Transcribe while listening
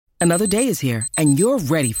Another day is here, and you're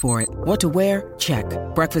ready for it. What to wear? Check.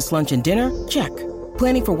 Breakfast, lunch, and dinner? Check.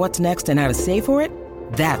 Planning for what's next and how to save for it?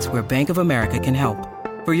 That's where Bank of America can help.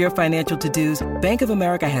 For your financial to-dos, Bank of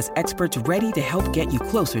America has experts ready to help get you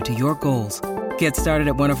closer to your goals. Get started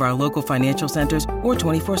at one of our local financial centers or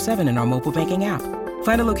 24/7 in our mobile banking app.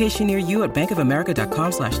 Find a location near you at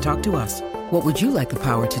bankofamerica.com/talktous. What would you like the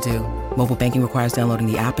power to do? Mobile banking requires downloading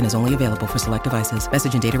the app and is only available for select devices.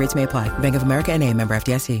 Message and data rates may apply. Bank of America N.A., member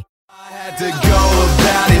FDIC. I had to go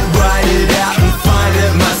about it, write it out and find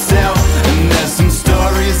it myself. And there's some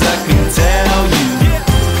stories I can tell you.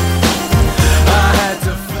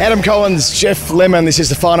 Adam Collins, Jeff Lemon. This is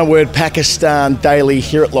the Final Word Pakistan Daily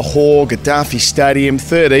here at Lahore, Gaddafi Stadium,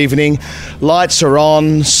 third evening. Lights are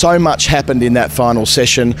on. So much happened in that final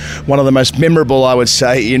session. One of the most memorable, I would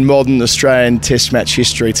say, in modern Australian Test match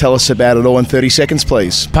history. Tell us about it all in 30 seconds,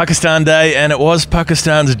 please. Pakistan Day, and it was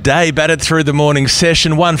Pakistan's day. Batted through the morning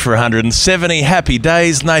session, 1 for 170. Happy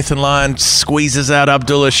days. Nathan Lyon squeezes out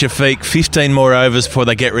Abdullah Shafiq. 15 more overs before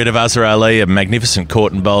they get rid of Azhar Ali. A magnificent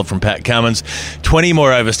caught and bowled from Pat Cummins. 20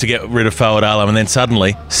 more overs to get rid of Fawad Alam, and then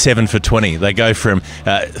suddenly 7 for 20. They go from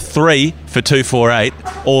 3 for 248,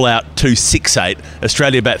 all out 268.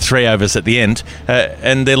 Australia bat 3 overs at the end,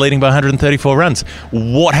 and they're leading by 134 runs.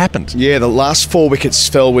 What happened? Yeah, the last 4 wickets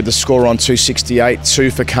fell with the score on 268, 2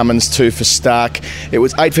 for Cummins, 2 for Stark. It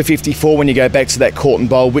was 8 for 54 when you go back to that caught and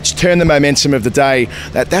bowl, which turned the momentum of the day.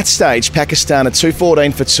 At that stage, Pakistan at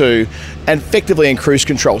 214 for 2 and effectively in cruise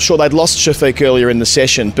control. Sure, they'd lost Shafiq earlier in the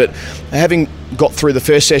session, but having got through the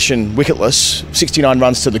first session wicketless, 69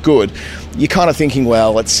 runs to the good, you're kind of thinking,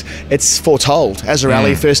 well, it's foretold. Azhar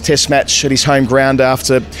Ali, first test match at his home ground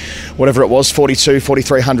after whatever it was,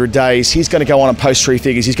 4,300 days. He's going to go on and post 3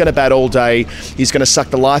 figures. He's going to bat all day. He's going to suck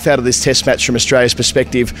the life out of this test match from Australia's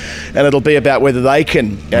perspective, and it'll be about whether they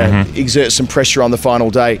can exert some pressure on the final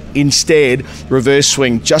day. Instead, reverse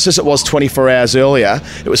swing, just as it was 24 hours earlier.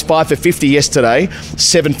 It was 5 for 50 yesterday,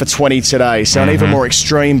 7 for 20 today. So an even more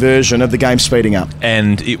extreme version of the game speeding up.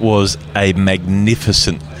 And it was a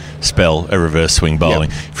magnificent spell of reverse swing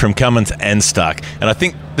bowling from Cummins and Stark. And I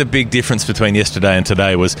think the big difference between yesterday and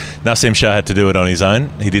today was Naseem Shah had to do it on his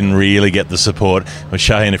own. He didn't really get the support.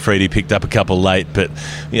 Shaheen Afridi picked up a couple late, but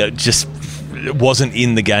just wasn't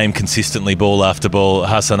in the game consistently ball after ball.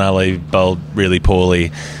 Hassan Ali bowled really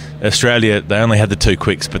poorly. Australia, they only had the 2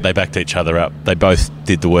 quicks, but they backed each other up. They both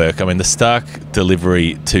did the work. I mean, the Stark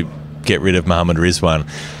delivery to get rid of Mohammad Rizwan,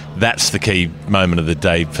 that's the key moment of the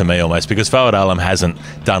day for me almost, because Fawad Alam hasn't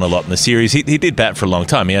done a lot in the series. He did bat for a long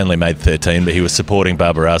time. He only made 13, but he was supporting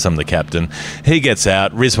Babar Azam, the captain. He gets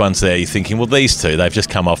out. Rizwan's there. You're thinking, well, these two, they've just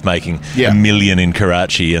come off making $1 million in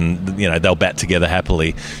Karachi, and they'll bat together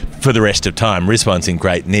happily for the rest of time. Rizwan's in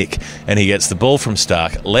great nick, and he gets the ball from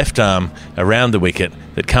Stark, left arm around the wicket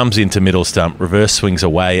that comes into middle stump, reverse swings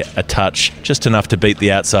away a touch, just enough to beat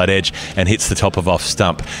the outside edge, and hits the top of off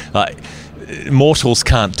stump. Mortals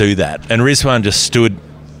can't do that. And Rizwan just stood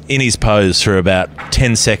in his pose for about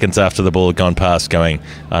 10 seconds after the ball had gone past, going,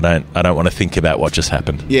 I don't want to think about what just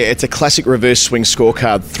happened. Yeah, it's a classic reverse swing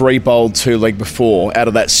scorecard. 3 bowled, 2 leg before, out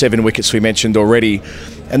of that 7 wickets we mentioned already.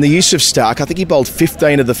 And the use of Stark, I think he bowled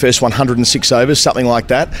 15 of the first 106 overs, something like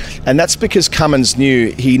that. And that's because Cummins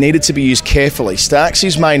knew he needed to be used carefully. Stark's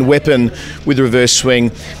his main weapon with reverse swing.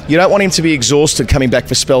 You don't want him to be exhausted coming back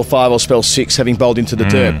for spell 5 or spell 6, having bowled into the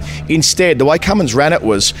dirt. Instead, the way Cummins ran it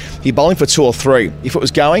was he bowling for 2 or 3. If it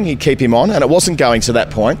was going, he'd keep him on, and it wasn't going to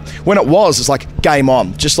that point. When it was, it's like game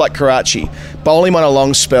on, just like Karachi. Bowl him on a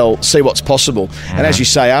long spell, see what's possible. And as you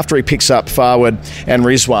say, after he picks up Fawad and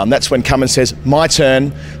Rizwan, that's when Cummins says, my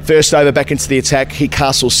turn. First over back into the attack, he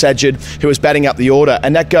castles Sajid, who was batting up the order,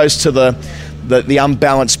 and that goes to the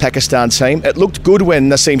unbalanced Pakistan team. It looked good when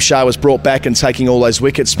Naseem Shah was brought back and taking all those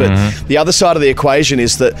wickets, but the other side of the equation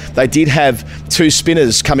is that they did have 2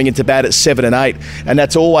 spinners coming into bat at 7 and 8, and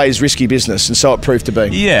that's always risky business, and so it proved to be.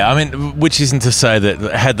 Yeah, I mean, which isn't to say that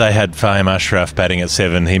had they had Fahim Ashraf batting at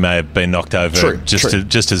 7, he may have been knocked over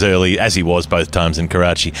just as early as he was both times in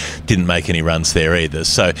Karachi. Didn't make any runs there either.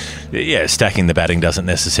 So, yeah, stacking the batting doesn't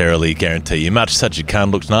necessarily guarantee you much. Sajid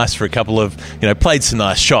Khan looked nice for a couple of, played some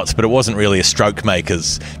nice shots, but it wasn't really a stroke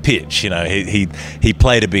maker's pitch. He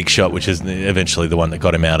played a big shot, which is eventually the one that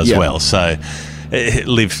got him out as well. So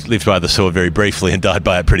lived by the sword very briefly and died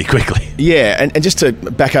by it pretty quickly. Yeah, and just to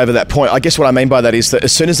back over that point, I guess what I mean by that is that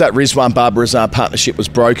as soon as that Rizwan-Barbarazar partnership was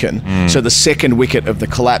broken, so the second wicket of the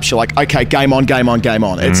collapse, you're like, okay, game on.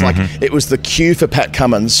 It's like it was the cue for Pat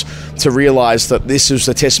Cummins to realise that this was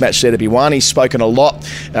the Test match there to be won. He's spoken a lot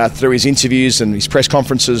through his interviews and his press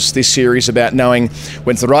conferences this series about knowing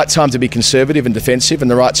when's the right time to be conservative and defensive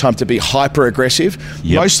and the right time to be hyper-aggressive.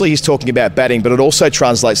 Yep. Mostly he's talking about batting, but it also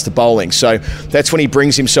translates to bowling. So that's when he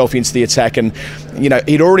brings himself into the attack. And, you know,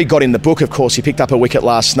 he'd already got in the book, of course. He picked up a wicket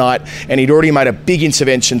last night and he'd already made a big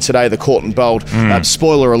intervention today, the Corton bowled.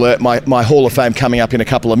 Spoiler alert, my Hall of Fame coming up in a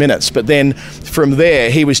couple of minutes. But then from there,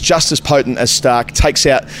 he was just as potent as Stark, takes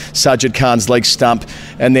out Sajid Khan's leg stump,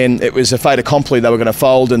 and then it was a fait accompli. They were going to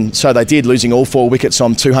fold, and so they did, losing all 4 wickets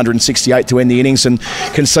on 268 to end the innings and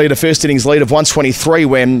concede a first innings lead of 123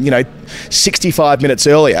 when, 65 minutes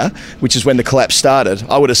earlier, which is when the collapse started,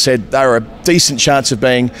 I would have said they were a decent chance of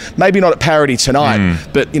being, maybe not at parity tonight,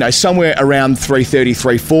 but, somewhere around 330,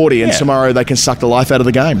 340, and tomorrow they can suck the life out of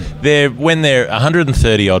the game. When they're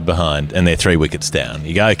 130 odd behind and they're 3 wickets down,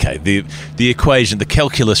 you go, okay, the equation, the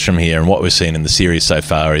calculus from here and what we've seen in the series so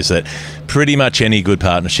far is that pretty much any good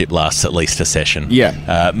partnership lasts at least a session.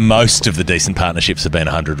 Yeah. Most of the decent partnerships have been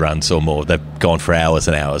 100 runs or more. They've gone for hours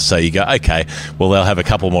and hours. So you go, okay, well, they'll have a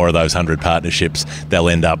couple more of those 100 partnerships. They'll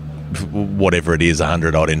end up, whatever it is,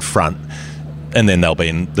 100 odd in front. And then they'll be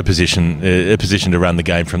in a position to run the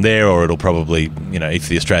game from there, or it'll probably, if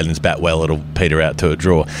the Australians bat well, it'll peter out to a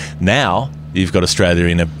draw. Now you've got Australia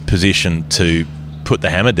in a position to put the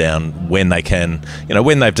hammer down when they can,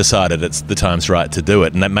 when they've decided it's the time's right to do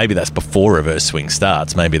it. And maybe that's before reverse swing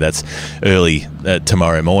starts. Maybe that's early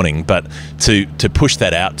tomorrow morning. But to push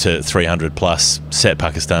that out to 300 plus, set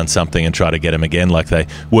Pakistan something and try to get them again like they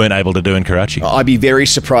weren't able to do in Karachi. I'd be very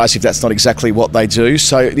surprised if that's not exactly what they do.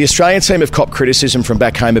 So the Australian team have copped criticism from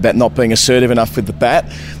back home about not being assertive enough with the bat.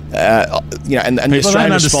 And the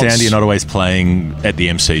Australian response, you're not always playing at the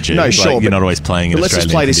MCG. No, sure. You're not always playing in Australian Let's just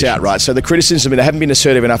play this out, right? So the criticism, they haven't been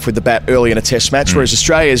assertive enough with the bat early in a Test match, whereas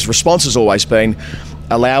Australia's response has always been,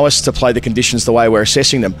 allow us to play the conditions the way we're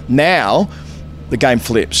assessing them. Now, the game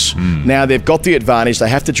flips. Now they've got the advantage. They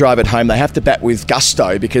have to drive it home. They have to bat with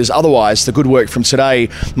gusto because otherwise the good work from today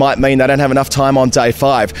might mean they don't have enough time on day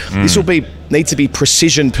 5. This will need to be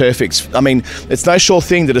precision perfect. I mean, it's no sure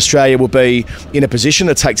thing that Australia will be in a position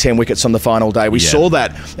to take 10 wickets on the final day. We saw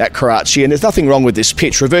that at Karachi, and there's nothing wrong with this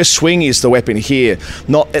pitch. Reverse swing is the weapon here.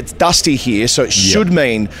 It's dusty here, so it should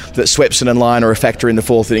mean that Swepson and Lyon are a factor in the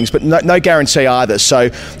 4th innings, but no guarantee either. So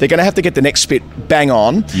they're going to have to get the next spit bang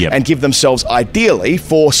on and give themselves ideally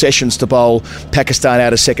 4 sessions to bowl Pakistan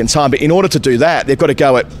out a second time. But in order to do that, they've got to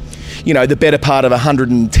go at the better part of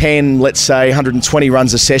 110, let's say 120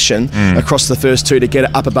 runs a session across the first 2 to get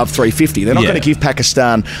it up above 350. They're not going to give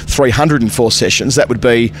Pakistan 304 sessions. That would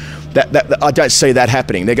be that I don't see that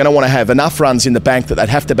happening. They're going to want to have enough runs in the bank that they'd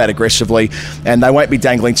have to bat aggressively, and they won't be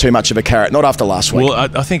dangling too much of a carrot. Not after last week. Well,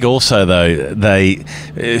 I think also though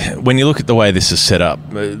when you look at the way this is set up,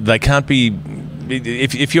 they can't be.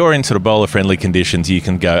 If you're in sort of bowler-friendly conditions, you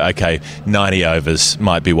can go, okay, 90 overs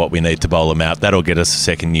might be what we need to bowl them out. That'll get us a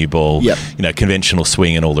second new ball, conventional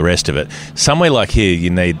swing and all the rest of it. Somewhere like here, you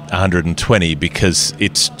need 120 because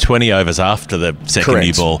it's 20 overs after the second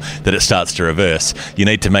new ball that it starts to reverse. You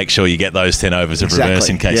need to make sure you get those 10 overs of reverse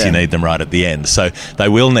in case you need them right at the end. So they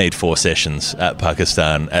will need 4 sessions at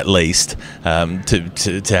Pakistan at least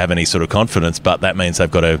to have any sort of confidence, but that means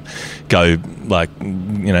they've got to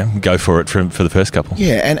go for it for the first couple.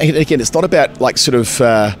 Yeah, and again, it's not about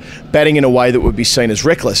batting in a way that would be seen as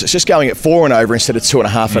reckless. It's just going at 4 and over instead of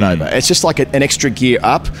 2.5 and over. It's just like an extra gear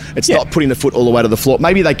up. It's not putting the foot all the way to the floor.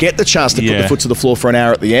 Maybe they get the chance to put the foot to the floor for an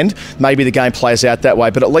hour at the end. Maybe the game plays out that way.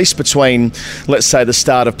 But at least between, let's say, the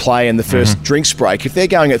start of play and the first drinks break, if they're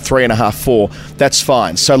going at 3.5, 4, that's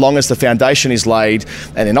fine. So long as the foundation is laid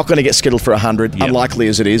and they're not going to get skittled for 100, unlikely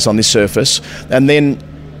as it is on this surface. And then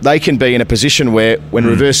they can be in a position where when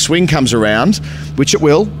reverse swing comes around, which it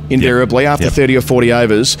will invariably after 30 or 40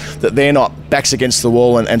 overs, that they're not backs against the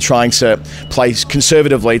wall and trying to play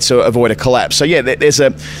conservatively to avoid a collapse. So there's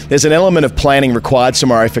an element of planning required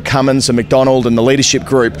tomorrow for Cummins and McDonald and the leadership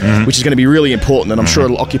group, which is going to be really important, and I'm sure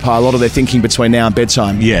it'll occupy a lot of their thinking between now and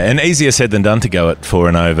bedtime. Yeah, and easier said than done to go at 4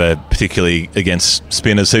 and over, particularly against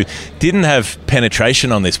spinners who didn't have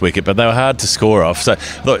penetration on this wicket, but they were hard to score off. So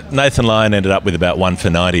look, Nathan Lyon ended up with about 1 for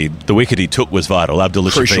 90. The wicket he took was vital.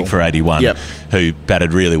 Abdullah Shafiq for 81, who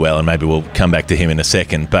batted really well, and maybe we'll come back to him in a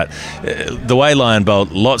second. But the way Lyon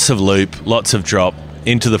bowled, lots of loop, lots of drop,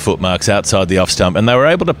 into the footmarks outside the off stump, and they were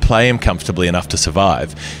able to play him comfortably enough to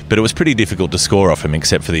survive, but it was pretty difficult to score off him,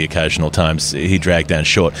 except for the occasional times he dragged down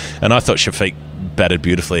short. And I thought Shafiq batted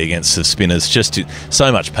beautifully against the spinners. Just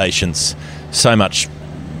so much patience, so much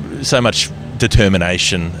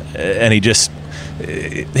determination, and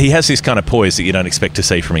he has this kind of poise that you don't expect to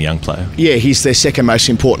see from a young player. Yeah, he's their second most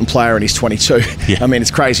important player, and he's 22. Yeah. I mean,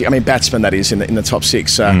 it's crazy. I mean, batsman, that is, in the top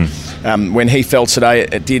six. When he fell today,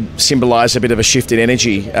 it did symbolise a bit of a shift in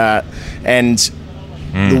energy. And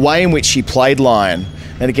the way in which he played line,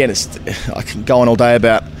 and again, I can go on all day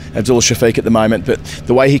about Abdul Shafiq at the moment, but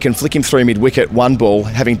the way he can flick him through mid-wicket, one ball,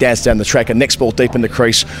 having danced down the track, and next ball deep in the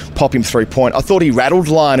crease, pop him through point. I thought he rattled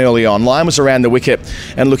Lyon early on. Lyon was around the wicket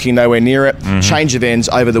and looking nowhere near it. Change of ends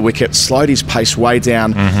over the wicket, slowed his pace way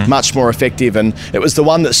down, much more effective, and it was the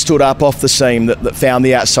one that stood up off the seam that found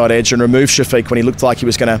the outside edge and removed Shafiq when he looked like he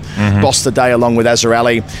was going to boss the day along with Azhar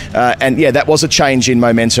Ali. And yeah, that was a change in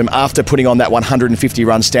momentum after putting on that 150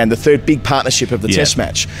 run stand, the third big partnership of the Test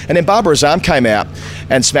match. And then Babar Azam came out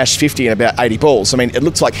and smashed 50 in about 80 balls. I mean, it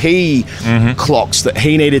looked like he clocks that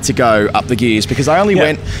he needed to go up the gears, because they only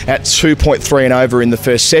went at 2.3 and over in the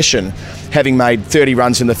first session, having made 30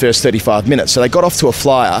 runs in the first 35 minutes. So they got off to a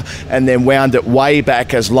flyer and then wound it way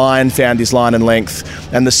back as Lyon found his line and length,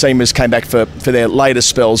 and the seamers came back for their later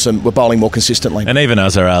spells and were bowling more consistently. And even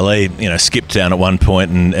Azhar Ali, skipped down at one point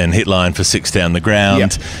and hit Lyon for 6 down the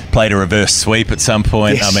ground, played a reverse sweep at some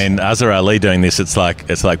point. Yes. I mean, Azhar Ali doing this, it's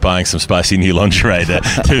like buying some spicy new lingerie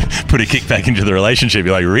to put a kick back into the relationship.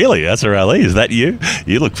 You're like, really, Azhar Ali, is that you?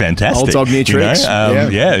 You look fantastic. Old dog new tricks.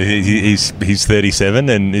 He's 37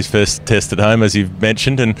 and his first test at home, as you've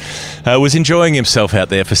mentioned, and was enjoying himself out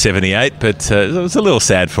there for 78, but it was a little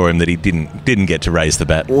sad for him that he didn't get to raise the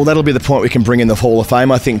bat. Well, that'll be the point we can bring in the Hall of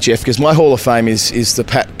Fame, I think, Jeff, because my Hall of Fame is the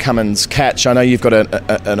Pat Cummins catch. I know you've got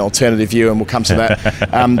an alternative view, and we'll come to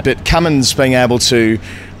that. But Cummins being able to,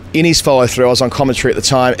 in his follow-through, I was on commentary at the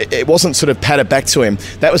time, it wasn't sort of patted back to him.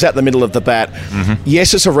 That was out the middle of the bat.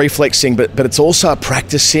 Yes, it's a reflex thing, but it's also a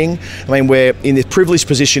practice thing. I mean, we're in the privileged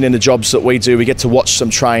position in the jobs that we do. We get to watch them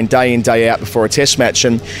train day in, day out before a test match,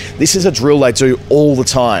 and this is a drill they do all the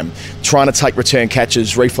time, trying to take return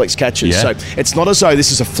catches, reflex catches. Yeah. So it's not as though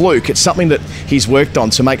this is a fluke. It's something that he's worked on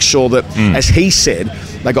to make sure that, as he said,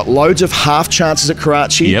 they got loads of half chances at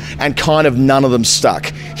Karachi, and kind of none of them stuck.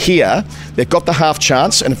 Here, they've got the half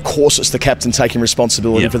chance, and of course it's the captain taking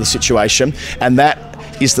responsibility for the situation, and that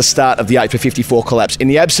is the start of the 8 for 54 collapse. In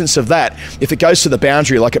the absence of that, if it goes to the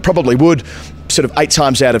boundary like it probably would, sort of 8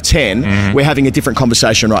 times out of 10, we're having a different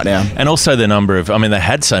conversation right now. And also the number of, they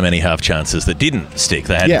had so many half chances that didn't stick.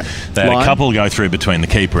 They had a couple go through between the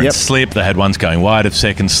keeper and slip. They had ones going wide of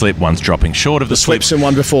second slip, ones dropping short of the slip. Slips and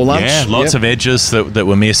one before lunch. Yeah, lots of edges that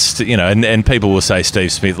were missed, and people will say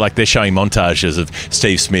Steve Smith, like they're showing montages of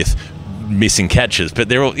Steve Smith missing catches, but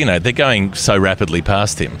they're all, they're going so rapidly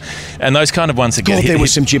past him, and those kind of ones that get hit. There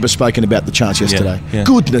was some gibber spoken about the chance yesterday. Yeah.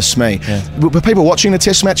 Goodness me. Were people watching the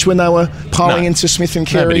test match when they were piling into Smith and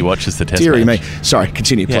Carey? Nobody watches the test Deary match. me. Sorry,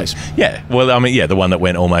 continue, please. Yeah. Well, the one that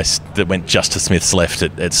went just to Smith's left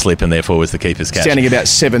at slip, and therefore was the keeper's catch. Standing about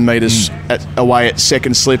 7 metres away at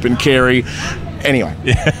second slip, and Carey. Anyway,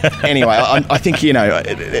 I think,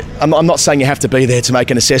 I'm not saying you have to be there to make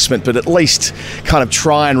an assessment, but at least kind of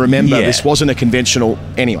try and remember this wasn't a conventional.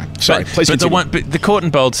 Anyway, sorry, please continue. But the caught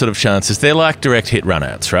and bowled sort of chances, they're like direct hit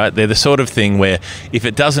run-outs, right? They're the sort of thing where if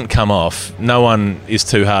it doesn't come off, no one is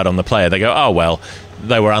too hard on the player. They go, oh, well,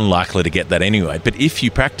 they were unlikely to get that anyway. But if you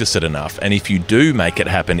practice it enough, and if you do make it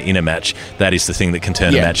happen in a match, that is the thing that can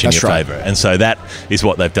turn a match in your favour. And so that is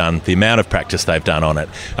what they've done, the amount of practice they've done on it.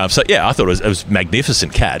 I thought it was a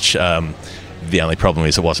magnificent catch. The only problem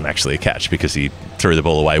is it wasn't actually a catch, because he threw the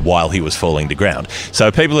ball away while he was falling to ground.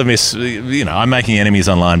 So people have I'm making enemies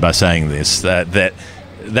online by saying this,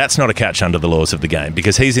 that's not a catch under the laws of the game,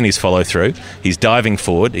 because he's in his follow-through, he's diving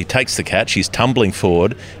forward, he takes the catch, he's tumbling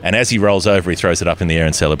forward, and as he rolls over, he throws it up in the air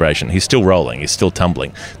in celebration. He's still rolling, he's still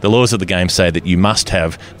tumbling. The laws of the game say that you must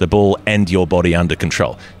have the ball and your body under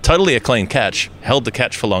control. Totally a clean catch, held the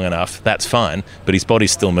catch for long enough, that's fine, but his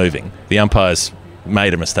body's still moving. The umpire's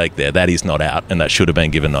made a mistake there. That is not out, and that should have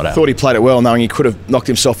been given not out. Thought he played it well, knowing he could have knocked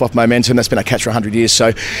himself off momentum. That's been a catch for 100 years,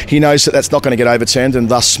 so he knows that that's not going to get overturned, and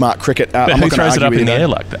thus smart cricket. But who throws it up in the air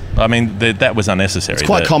like that? I mean, that was unnecessary. It's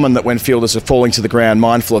quite common that when fielders are falling to the ground,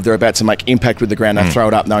 mindful of they're about to make impact with the ground, they throw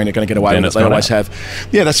it up knowing they're going to get away with it. They always have.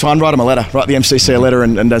 Yeah, that's fine. Write them a letter. Write the MCC a letter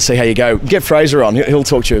and see how you go. Get Fraser on. He'll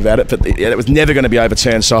talk to you about it, but it was never going to be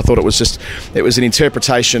overturned, so I thought it was an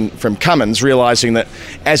interpretation from Cummins, realising that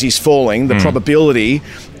as he's falling, the probability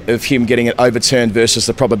of him getting it overturned versus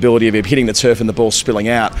the probability of him hitting the turf and the ball spilling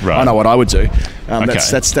out, Right. I know what I would do. Okay.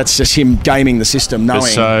 That's just him gaming the system, knowing.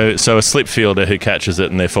 So a slip fielder who catches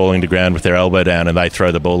it and they're falling to ground with their elbow down and they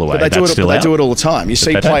throw the ball away. But they do it all the time. You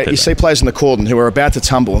see players in the cordon who are about to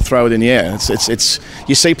tumble and throw it in the air. It's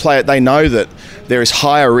you see player. They know that there is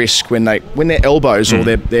higher risk when their elbows or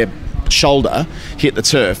their shoulder hit the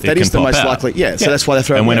turf. That is the most likely. Yeah, so that's why they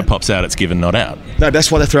throw it in the air. And when it pops out, it's given not out. No,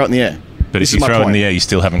 that's why they throw it in the air. But if you throw it in the air, you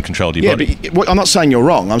still haven't controlled your body. But I'm not saying you're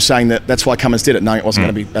wrong. I'm saying that's why Cummins did it, knowing it wasn't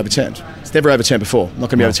going to be overturned. It's never overturned before. Not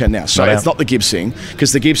going to be overturned now. So it's not the Gibbs thing,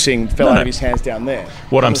 because the Gibbs thing fell out of his hands down there.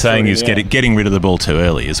 What I'm saying is getting rid of the ball too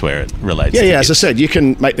early is where it relates. Yeah, as I said, you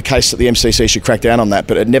can make the case that the MCC should crack down on that,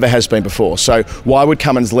 but it never has been before. So why would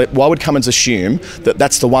Cummins assume that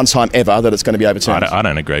that's the one time ever that it's going to be overturned? I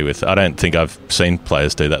don't agree with. I don't think I've seen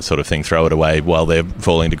players do that sort of thing, throw it away while they're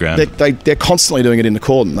falling to ground. They're constantly doing it in the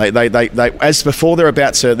cordon. They as before their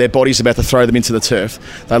body's about to throw them into the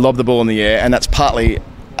turf, they lob the ball in the air, and that's partly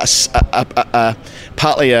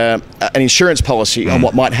an insurance policy on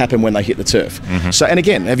what might happen when they hit the turf. So, and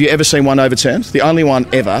again, have you ever seen one overturned? The only one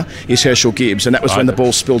ever is Herschel Gibbs, and that was when the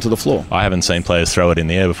ball spilled to the floor. I haven't seen players throw it in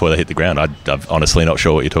the air before they hit the ground. I'm honestly not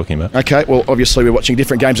sure what you're talking about. Okay, well, obviously we're watching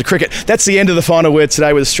different games of cricket. That's the end of the final word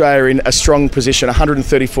today, with Australia in a strong position,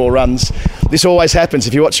 134 runs. This always happens.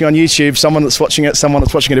 If you're watching on YouTube, someone that's watching it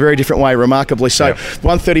a very different way, remarkably so.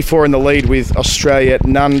 134 in the lead with Australia,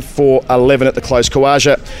 none for 11 at the close.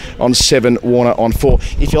 Kawaja on 7, Warner on 4.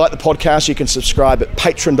 If you like the podcast, you can subscribe at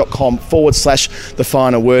patreon.com/the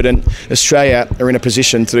final word. And Australia are in a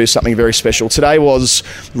position to do something very special. Today was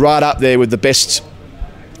right up there with the best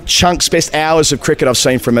hours of cricket I've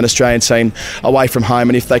seen from an Australian team away from home,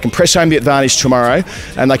 and if they can press home the advantage tomorrow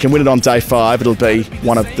and they can win it on day 5, it'll be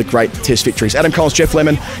one of the great test victories. Adam Collins, Jeff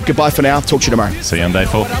Lemon, goodbye for now. Talk to you tomorrow. See you on day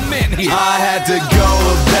 4. I had to go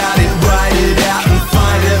about it, write it out.